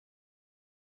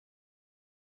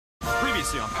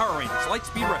Previously on Power Rangers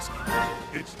Lightspeed Rescue.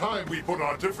 It's time we put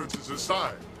our differences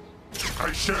aside.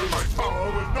 I share my power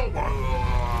with no one.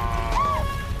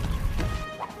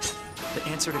 The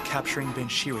answer to capturing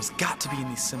Banshira's got to be in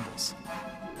these symbols.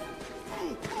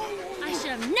 I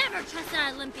should have never trusted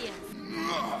Olympians.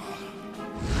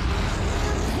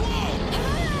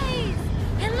 Arise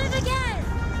and live again.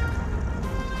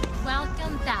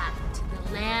 Welcome back to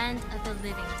the land of the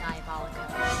living, Diabolico.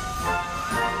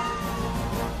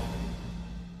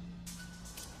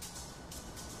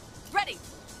 Ready,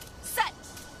 set,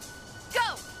 go!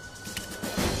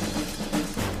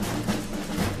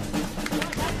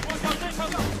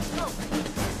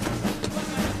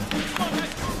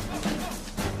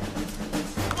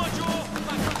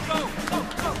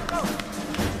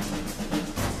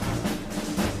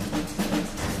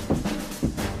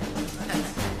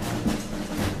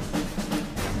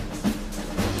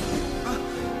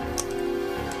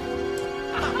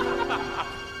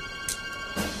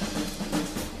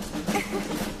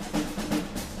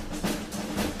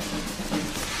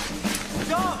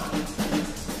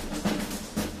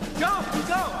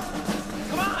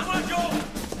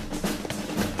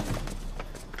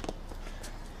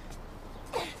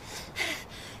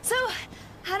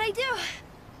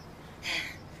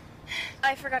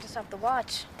 I forgot to stop the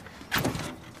watch.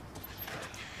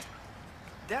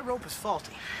 That rope is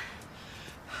faulty.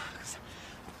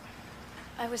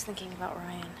 I was thinking about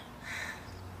Ryan.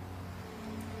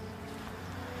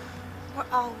 We're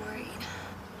all worried.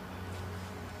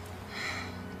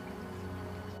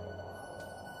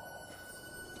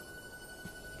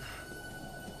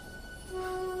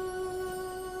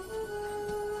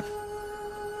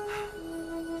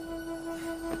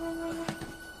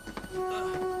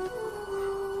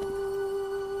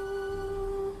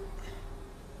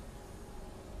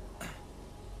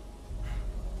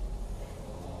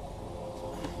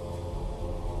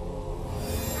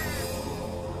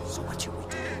 So what should we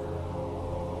do?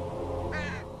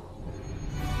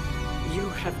 You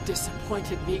have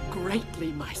disappointed me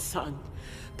greatly, my son.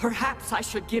 Perhaps I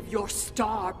should give your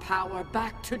star power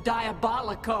back to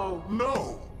Diabolico.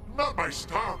 No, not my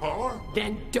star power.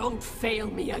 Then don't fail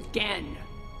me again.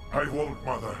 I won't,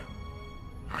 Mother.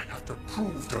 I have to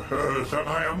prove to her that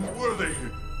I am worthy.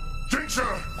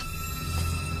 Jinxer!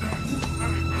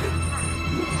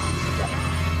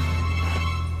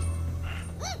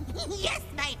 Yes,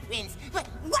 my prince, but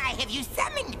why have you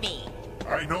summoned me?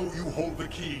 I know you hold the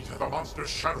key to the monster's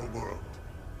shadow world.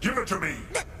 Give it to me!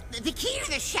 The key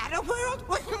to the shadow world?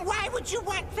 Why would you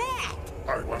want that?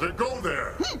 I want to go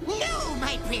there! No,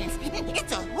 my prince!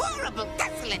 It's a horrible,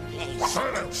 desolate place!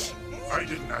 Silence! I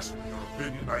didn't ask for your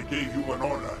opinion, I gave you an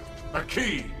order. A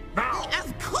key, now!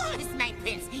 Of course, my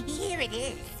prince! Here it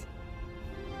is!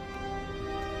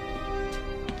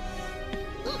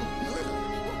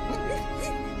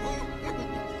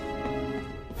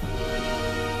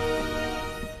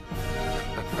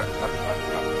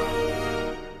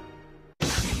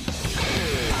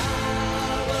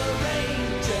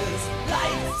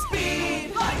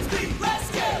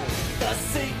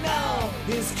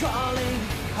 Calling,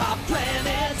 our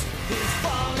planet is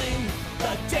falling.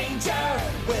 The danger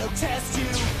will test you.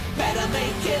 Better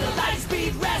make it a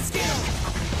Lightspeed rescue.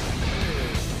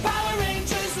 Power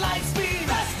Rangers Lightspeed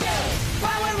rescue.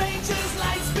 Power Rangers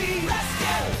Lightspeed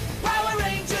rescue. Power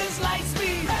Rangers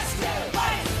Lightspeed rescue.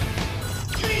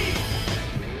 Lightspeed,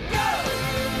 go!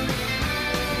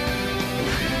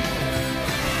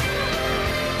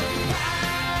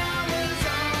 Power's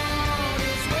on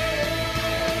its way.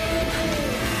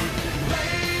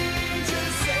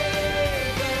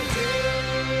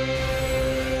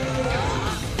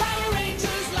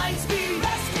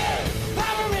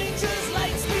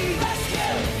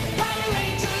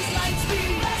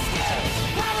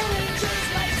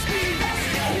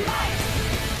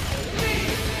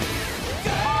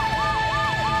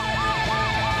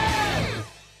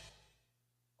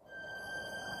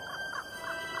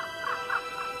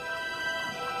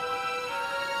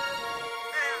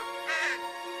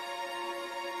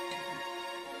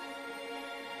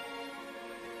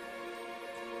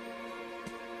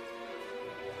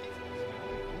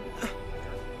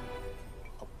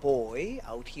 Boy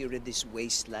out here in this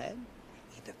wasteland,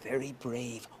 either very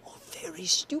brave or very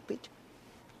stupid.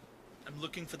 I'm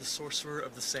looking for the Sorcerer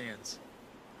of the Sands.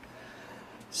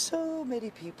 So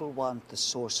many people want the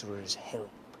Sorcerer's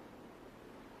help.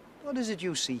 What is it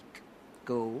you seek?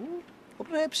 Gold? Or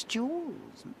perhaps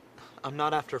jewels? I'm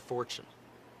not after fortune.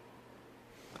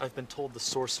 I've been told the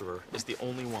Sorcerer is the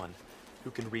only one who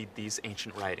can read these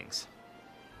ancient writings.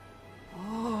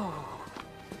 Oh.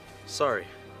 Sorry.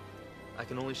 I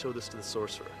can only show this to the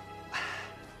Sorcerer.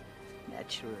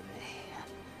 Naturally.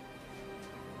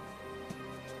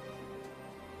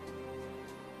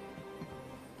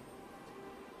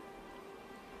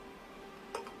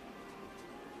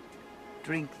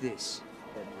 Drink this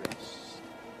and rest.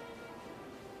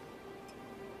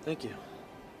 Thank you.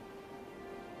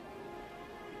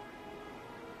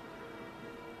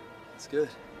 It's good.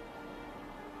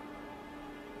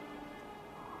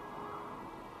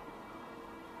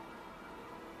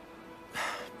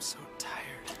 I'm so tired.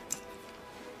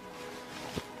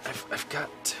 I've got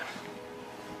to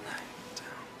lie down.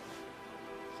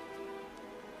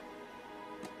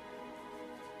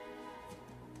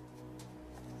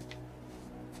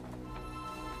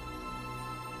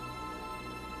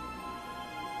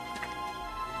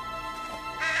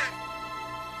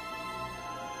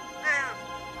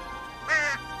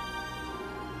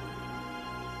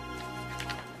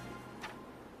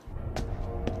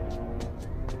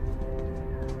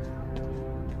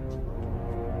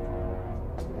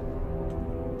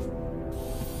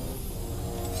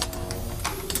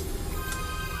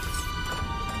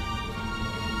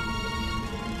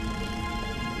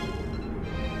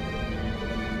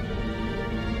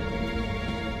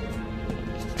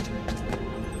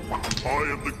 I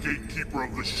am the gatekeeper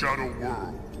of the Shadow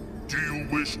World. Do you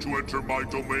wish to enter my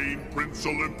domain, Prince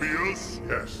Olympius?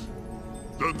 Yes.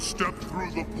 Then step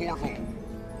through the portal.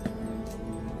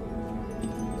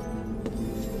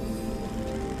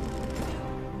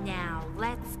 Now,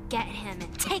 let's get him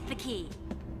and take the key.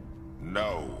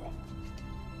 No.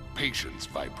 Patience,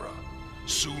 Vipra.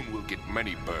 Soon we'll get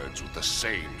many birds with the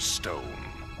same stone.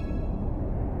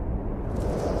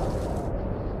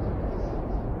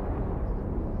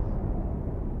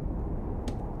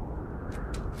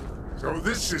 So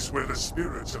this is where the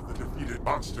spirits of the defeated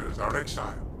monsters are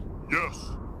exiled?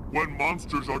 Yes. When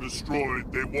monsters are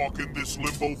destroyed, they walk in this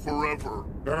limbo forever.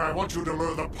 Then I want you to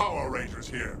lure the Power Rangers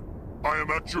here. I am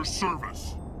at your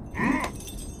service.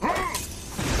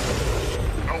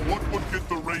 Now what would get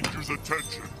the Rangers'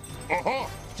 attention? Aha!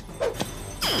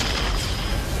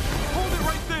 Hold it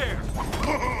right there!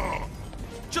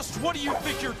 Just what do you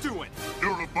think you're doing?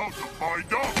 You're about to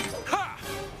find out! Ha!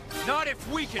 Not if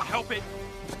we can help it!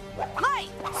 Light!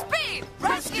 Speed!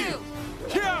 Rescue!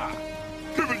 Yeah!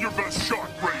 Give it your best shot,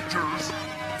 Rangers!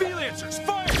 Freelancers,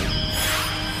 fire!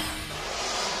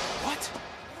 What?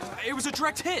 It was a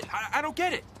direct hit. I don't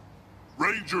get it.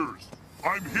 Rangers,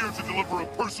 I'm here to deliver a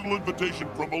personal invitation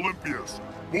from Olympius.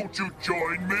 Won't you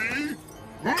join me?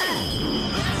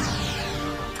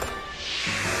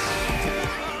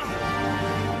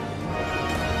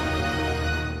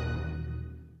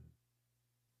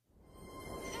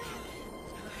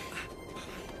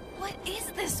 What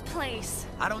is this place?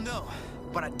 I don't know,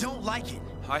 but I don't like it.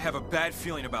 I have a bad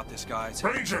feeling about this, guys.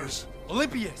 Rangers!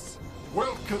 Olympius!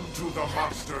 Welcome to the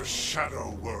Monster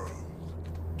Shadow World.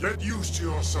 Get used to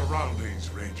your surroundings,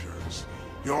 Rangers.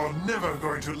 You're never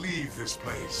going to leave this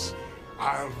place.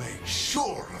 I'll make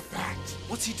sure of that.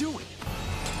 What's he doing?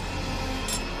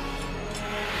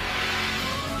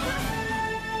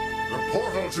 The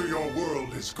portal to your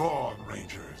world is gone,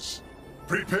 Rangers.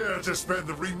 Prepare to spend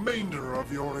the remainder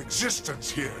of your existence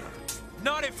here.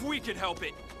 Not if we can help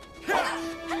it.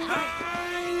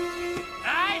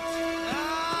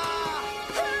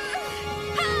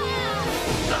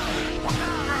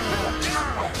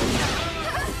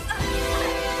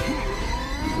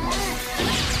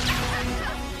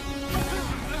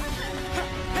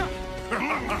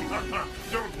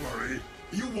 Don't worry,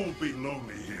 you won't be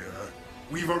lonely here.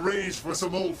 We've arranged for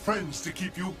some old friends to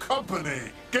keep you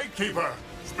company. Gatekeeper!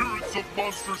 Spirits of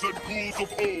monsters and ghouls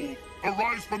of old,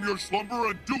 arise from your slumber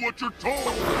and do what you're told!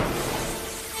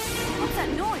 What's that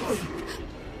noise?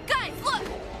 Guys, look!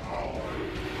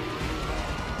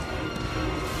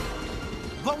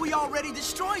 But we already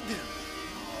destroyed them!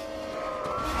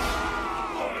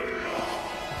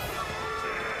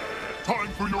 Time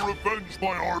for your revenge,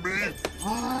 my army!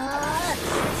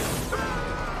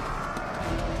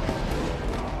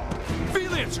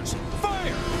 Freelancers,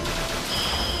 fire!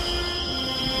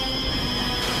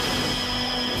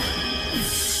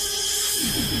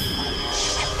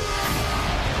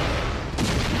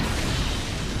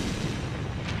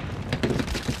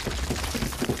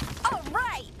 All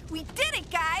right! We did it,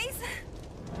 guys!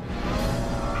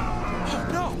 Oh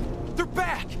no! They're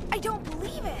back! I don't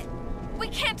believe it! We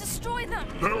can't destroy them!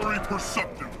 Very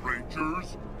perceptive,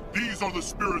 Rangers. These are the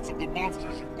spirits of the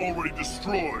monsters you've already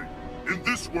destroyed. In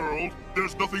this world,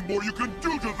 there's nothing more you can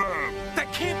do to them!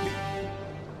 That can't be!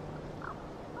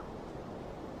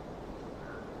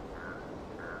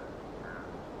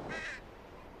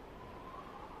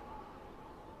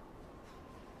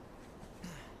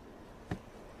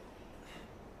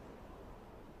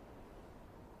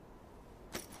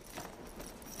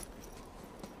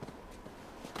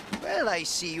 I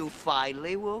see you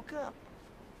finally woke up.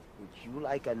 Would you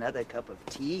like another cup of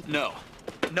tea? No.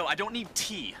 No, I don't need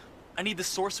tea. I need the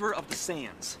Sorcerer of the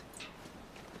Sands.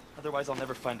 Otherwise, I'll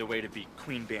never find a way to beat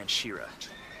Queen Banshira.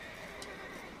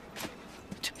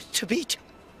 To beat?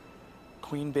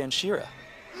 Queen Banshira.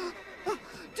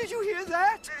 Did you hear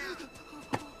that?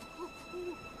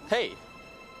 Hey!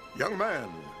 Young man,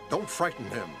 don't frighten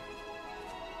him.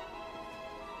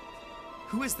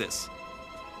 Who is this?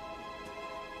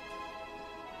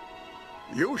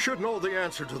 You should know the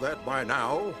answer to that by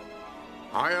now.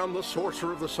 I am the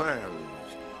Sorcerer of the Sands,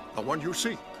 the one you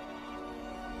seek.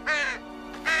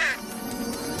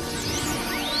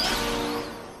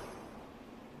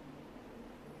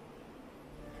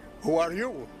 Who are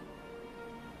you?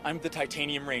 I'm the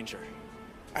Titanium Ranger.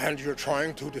 And you're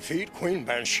trying to defeat Queen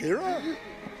Banshira?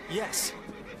 Yes.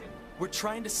 We're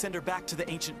trying to send her back to the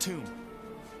ancient tomb.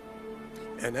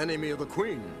 An enemy of the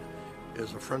Queen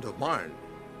is a friend of mine.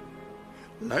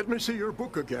 Let me see your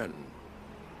book again.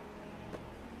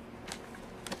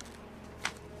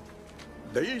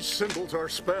 These symbols are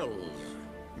spells.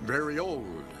 Very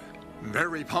old,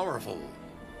 very powerful,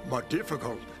 but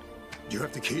difficult. Do you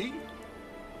have the key?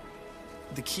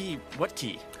 The key? What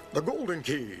key? The golden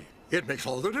key. It makes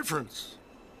all the difference.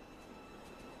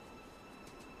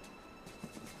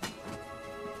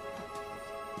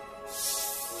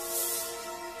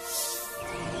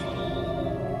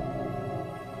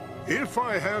 If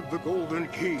I had the golden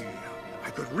key, I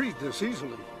could read this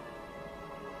easily.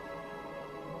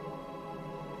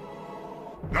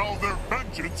 Now their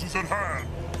vengeance is at hand.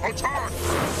 Attack!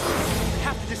 We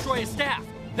have to destroy his staff.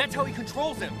 That's how he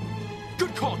controls him.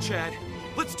 Good call, Chad.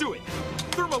 Let's do it.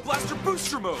 Thermoblaster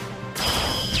booster mode.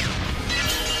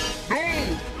 No!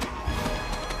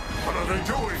 What are they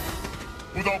doing?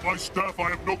 Without my staff, I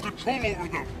have no control over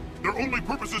them. Their only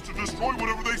purpose is to destroy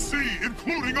whatever they see,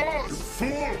 including us! You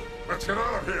fool! Let's get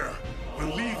out of here!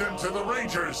 We'll leave them to the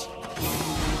Rangers!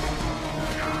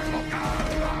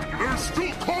 They're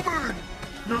still coming!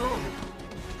 No!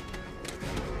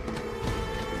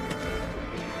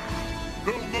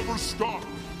 They'll never stop!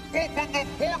 Open the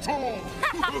portal!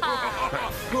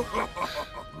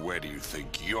 Where do you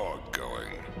think you're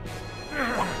going?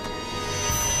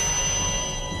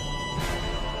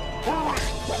 Hurry!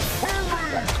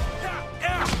 Hurry!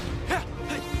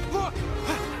 Look!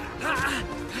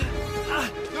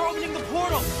 They're opening the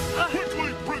portal!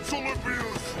 Quickly, Prince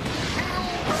Olympius!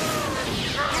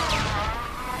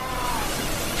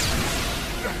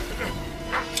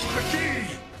 The key!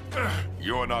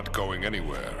 You're not going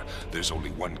anywhere. There's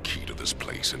only one key to this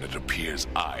place, and it appears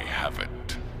I have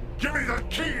it. Give me the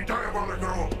key,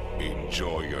 Diabolico!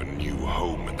 Enjoy your new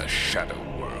home in the Shadow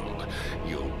World.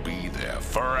 You'll be there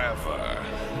forever.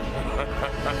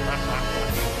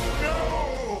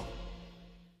 No!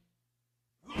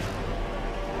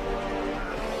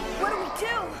 What do we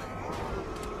do?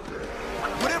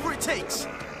 Whatever it takes.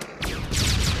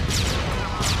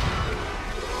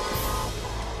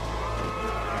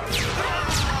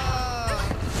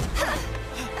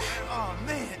 Oh,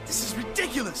 man, this is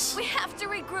ridiculous. We have to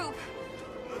regroup.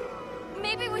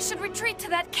 Maybe we should retreat to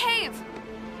that cave.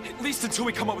 At least until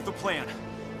we come up with a plan.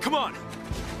 Come on!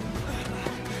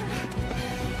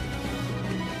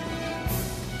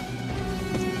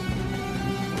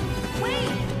 Wait,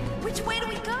 which way do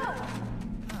we go?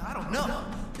 I don't know.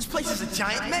 This place is a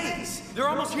giant maze. They're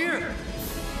almost here!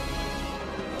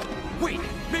 Wait,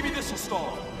 maybe this'll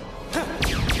stall.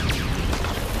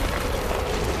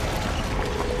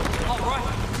 All right,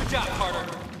 good job, Carter.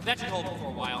 That should hold them for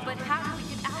a while. But how do we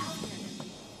get out of here?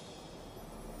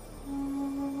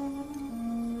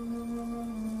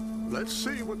 Let's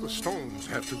see what the stones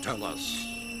have to tell us.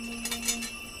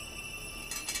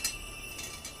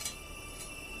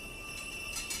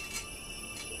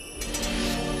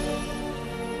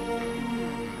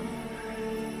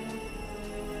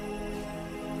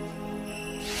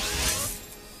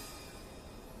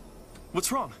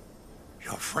 What's wrong?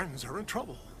 Your friends are in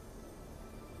trouble.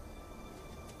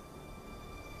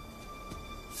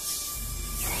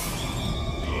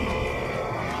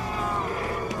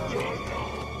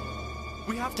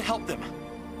 We have to help them.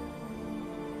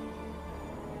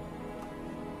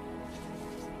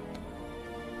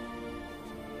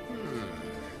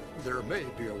 There may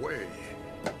be a way.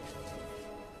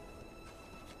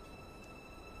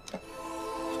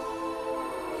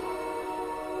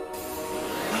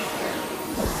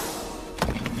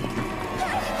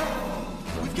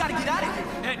 We've got to get out of here.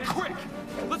 And quick!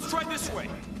 Let's try this way.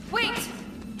 Wait!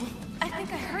 I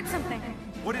think I heard something.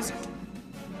 What is it?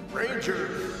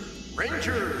 Rangers!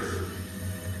 Rangers!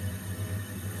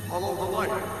 Follow the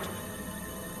light.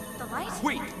 The light?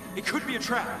 Wait! It could be a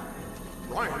trap.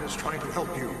 Ryan is trying to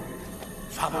help you.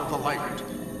 Follow the light.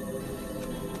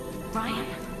 Ryan?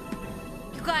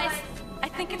 You guys, I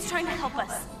think it's trying to help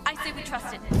us. I say we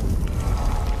trust it.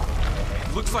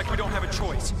 Looks like we don't have a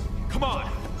choice. Come on!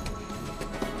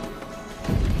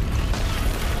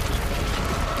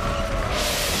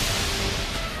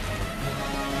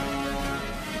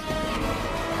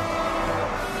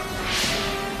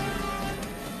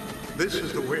 This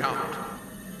is the way out.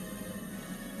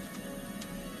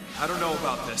 I don't know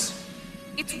about this.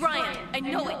 It's Ryan. I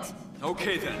know it.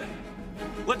 Okay then.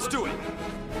 Let's do it.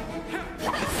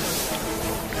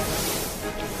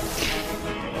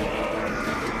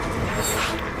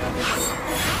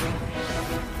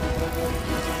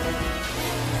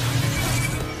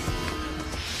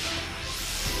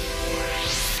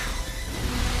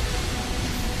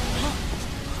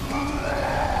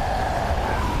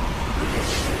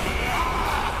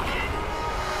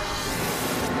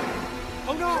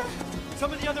 Oh no!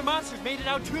 Some of the other monsters made it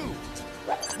out too.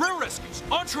 Rail rescues,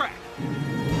 on track!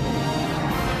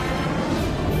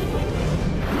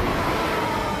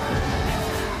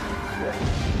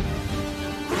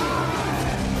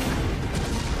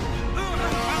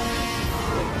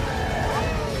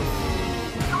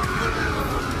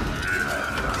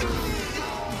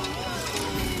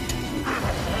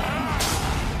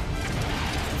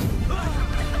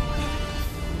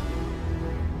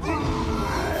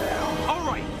 All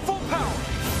right, full power!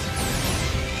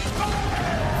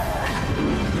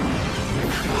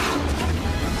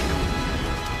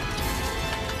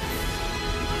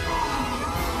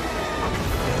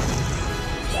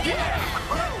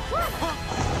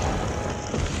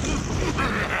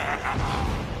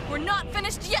 We're not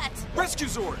finished yet. Rescue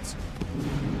Zords!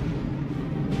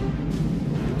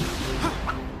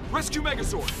 Rescue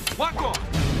Megazord, lock on!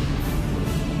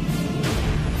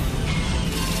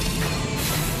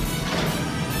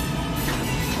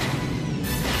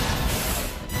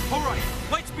 All right,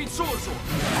 Lightspeed Solar Zord!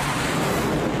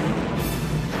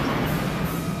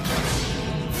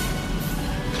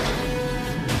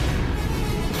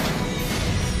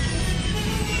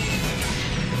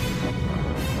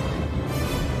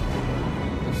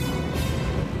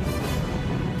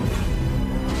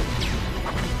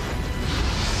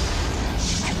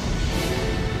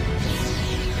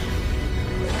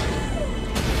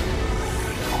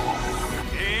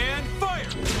 And fire!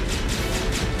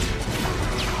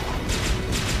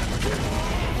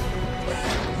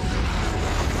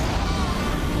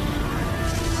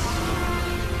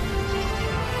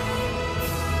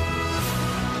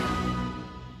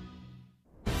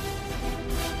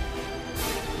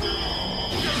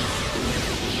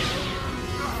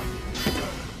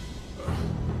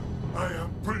 I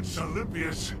am Prince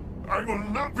Olympius. I will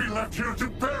not be left here to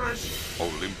perish!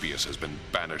 Olympius has been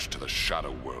banished to the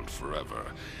Shadow World forever.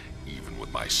 Even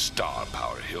with my star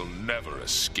power, he'll never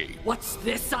escape. What's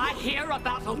this I hear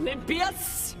about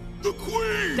Olympius? The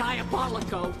Queen!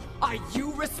 Diabolico, are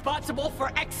you responsible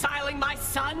for exiling my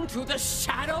son to the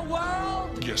Shadow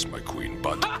World? Yes, my queen,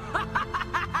 but...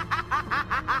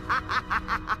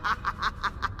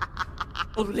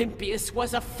 Olympius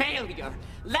was a failure.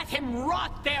 Let him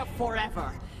rot there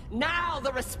forever. Now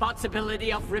the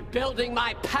responsibility of rebuilding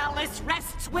my palace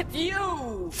rests with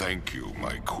you! Thank you,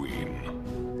 my queen.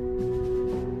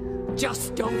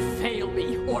 Just don't fail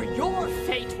me, or your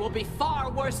fate will be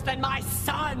far worse than my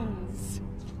son's!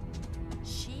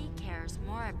 She cares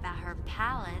more about her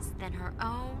palace than her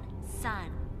own son.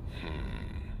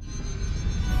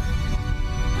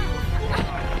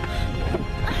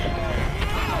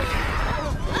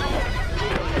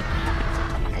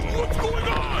 What's going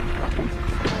on?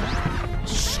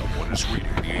 Someone is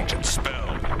reading the ancient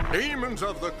spell. Demons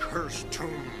of the cursed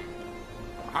tomb,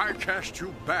 I cast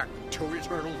you back to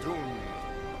eternal doom.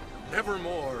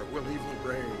 Nevermore will evil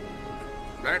reign.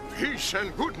 Let peace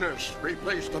and goodness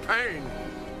replace the pain.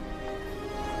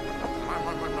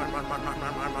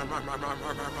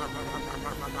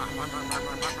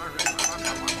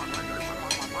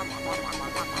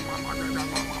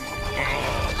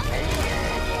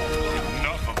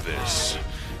 Enough of this.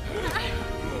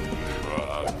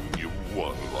 You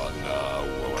won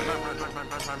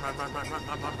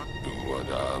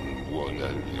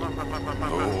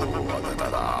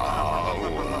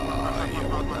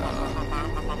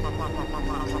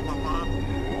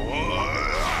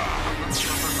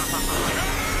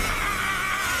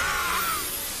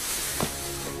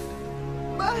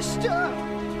Master!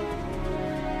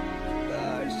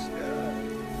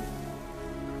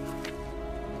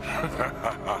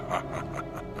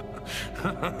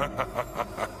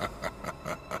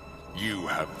 You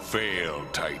have have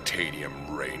failed,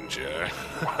 Titanium Ranger.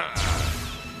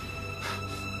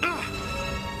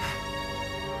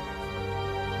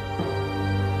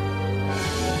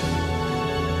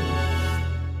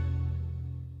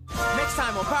 Next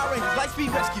time on Power Rangers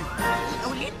Lightspeed Rescue.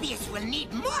 Olympius will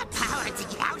need more power to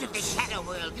get out of the Shadow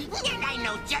World, and I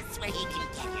know just where he can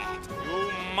get it.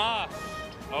 You must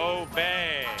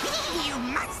obey. You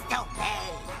must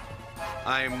obey.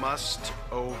 I must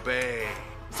obey.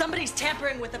 Somebody's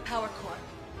tampering with the power core.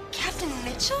 Captain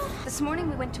Mitchell? This morning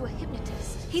we went to a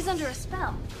hypnotist. He's under a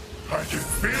spell. I can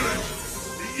feel it.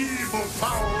 The evil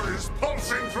power is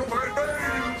pulsing through my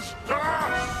veins.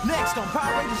 Ah! Next on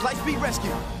Power Rangers Lightspeed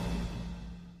Rescue.